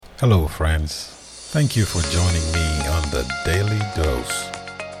Hello, friends. Thank you for joining me on the Daily Dose.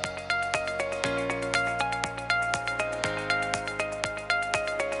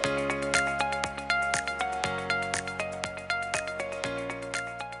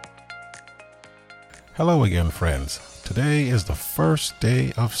 Hello again, friends. Today is the first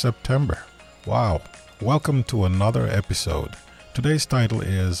day of September. Wow. Welcome to another episode. Today's title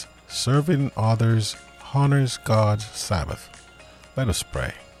is Serving Others Honors God's Sabbath. Let us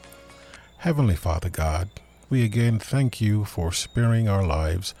pray. Heavenly Father God, we again thank you for sparing our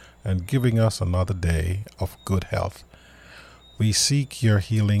lives and giving us another day of good health. We seek your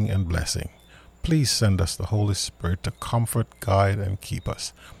healing and blessing. Please send us the Holy Spirit to comfort, guide, and keep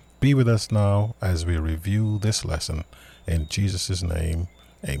us. Be with us now as we review this lesson. In Jesus' name,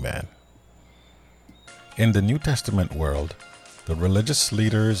 amen. In the New Testament world, the religious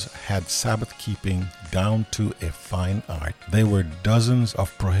leaders had Sabbath keeping down to a fine art. There were dozens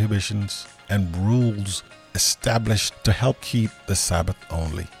of prohibitions and rules established to help keep the Sabbath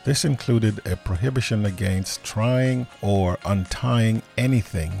only. This included a prohibition against trying or untying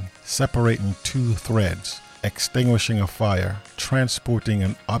anything, separating two threads, extinguishing a fire, transporting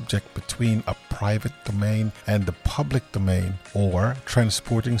an object between a private domain and the public domain, or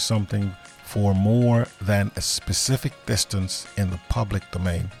transporting something for more than a specific distance in the public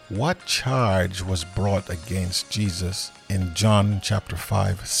domain. What charge was brought against Jesus in John chapter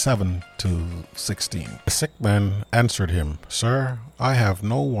 5, 7 to 16? The sick man answered him, "Sir, I have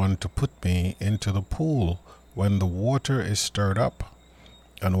no one to put me into the pool when the water is stirred up.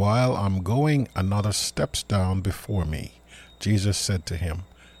 And while I'm going, another steps down before me." Jesus said to him,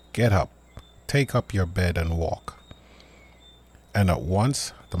 "Get up, take up your bed and walk." And at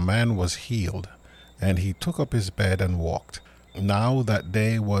once the man was healed, and he took up his bed and walked. Now that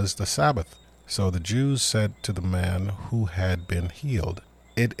day was the Sabbath. So the Jews said to the man who had been healed,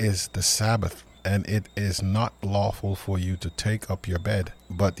 "It is the Sabbath, and it is not lawful for you to take up your bed."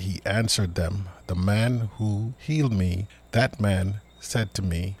 But he answered them, "The man who healed me, that man said to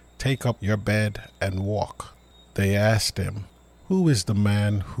me, 'Take up your bed and walk.'" They asked him, "Who is the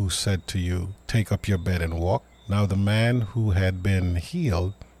man who said to you, 'Take up your bed and walk'?" Now the man who had been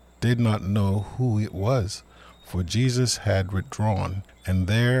healed did not know who it was, for Jesus had withdrawn, and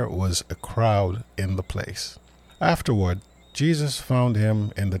there was a crowd in the place. Afterward, Jesus found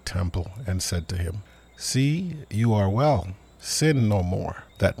him in the temple and said to him, "See, you are well. Sin no more,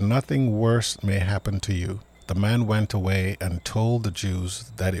 that nothing worse may happen to you." The man went away and told the Jews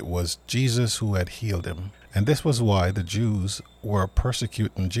that it was Jesus who had healed him. And this was why the Jews were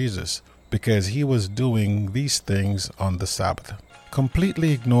persecuting Jesus, because he was doing these things on the Sabbath.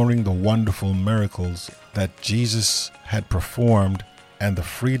 Completely ignoring the wonderful miracles that Jesus had performed and the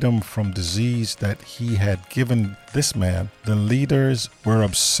freedom from disease that he had given this man, the leaders were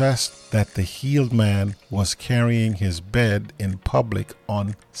obsessed that the healed man was carrying his bed in public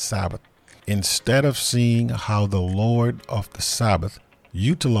on Sabbath. Instead of seeing how the Lord of the Sabbath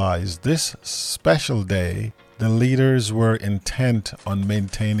utilized this special day, the leaders were intent on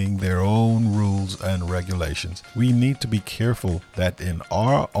maintaining their own rules and regulations. We need to be careful that in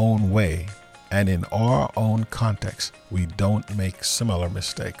our own way and in our own context, we don't make similar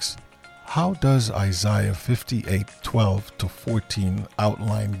mistakes. How does Isaiah 58:12 to 14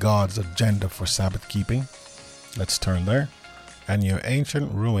 outline God's agenda for Sabbath keeping? Let's turn there. "And your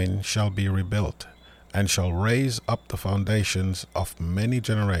ancient ruin shall be rebuilt, and shall raise up the foundations of many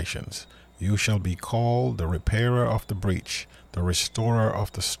generations. You shall be called the repairer of the breach, the restorer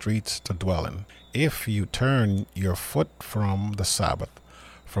of the streets to dwell in. If you turn your foot from the Sabbath,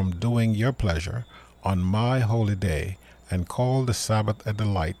 from doing your pleasure on my holy day, and call the Sabbath a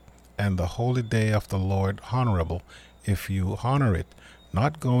delight, and the holy day of the Lord honorable, if you honor it,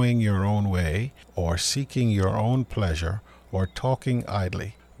 not going your own way, or seeking your own pleasure, or talking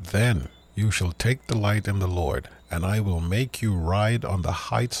idly, then you shall take delight in the Lord, and I will make you ride on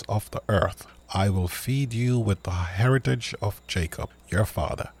the heights of the earth. I will feed you with the heritage of Jacob, your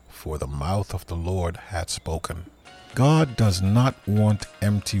father, for the mouth of the Lord hath spoken." God does not want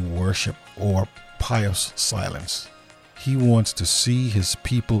empty worship or pious silence. He wants to see his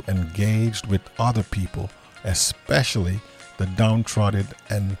people engaged with other people, especially the downtrodden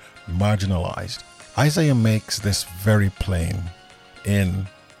and marginalized. Isaiah makes this very plain in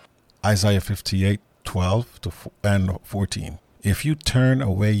Isaiah 58:12 and 14. "If you turn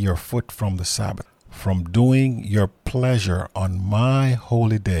away your foot from the Sabbath, from doing your pleasure on my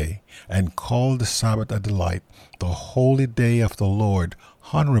holy day, and call the Sabbath a delight, the holy day of the Lord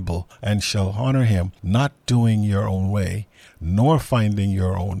honorable, and shall honor him, not doing your own way, nor finding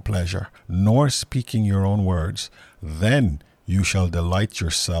your own pleasure, nor speaking your own words, then You shall delight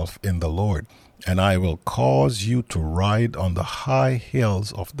yourself in the Lord, and I will cause you to ride on the high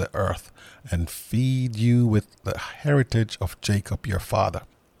hills of the earth, and feed you with the heritage of Jacob your father.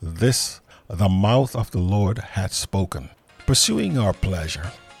 This the mouth of the Lord hath spoken. Pursuing our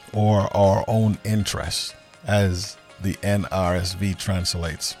pleasure or our own interests, as the NRSV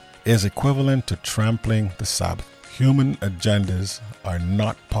translates, is equivalent to trampling the Sabbath. Human agendas are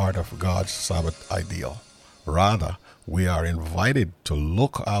not part of God's Sabbath ideal. Rather, we are invited to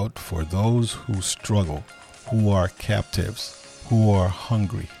look out for those who struggle, who are captives, who are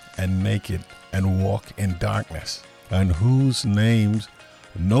hungry and naked and walk in darkness, and whose names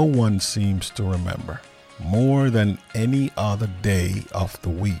no one seems to remember. More than any other day of the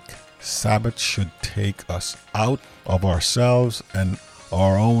week, Sabbath should take us out of ourselves and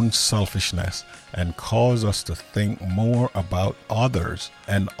our own selfishness and cause us to think more about others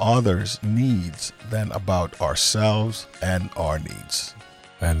and others' needs than about ourselves and our needs.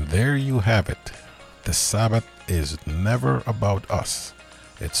 And there you have it. The Sabbath is never about us.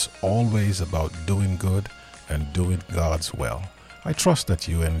 It's always about doing good and doing God's will. I trust that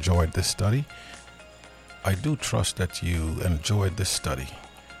you enjoyed this study. I do trust that you enjoyed this study.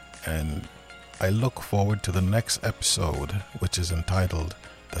 And I look forward to the next episode, which is entitled,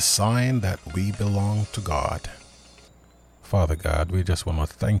 The Sign That We Belong to God. Father God, we just want to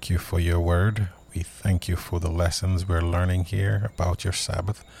thank you for your word. We thank you for the lessons we're learning here about your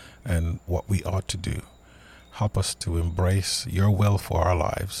Sabbath and what we ought to do. Help us to embrace your will for our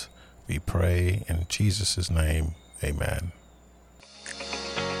lives. We pray in Jesus' name, amen.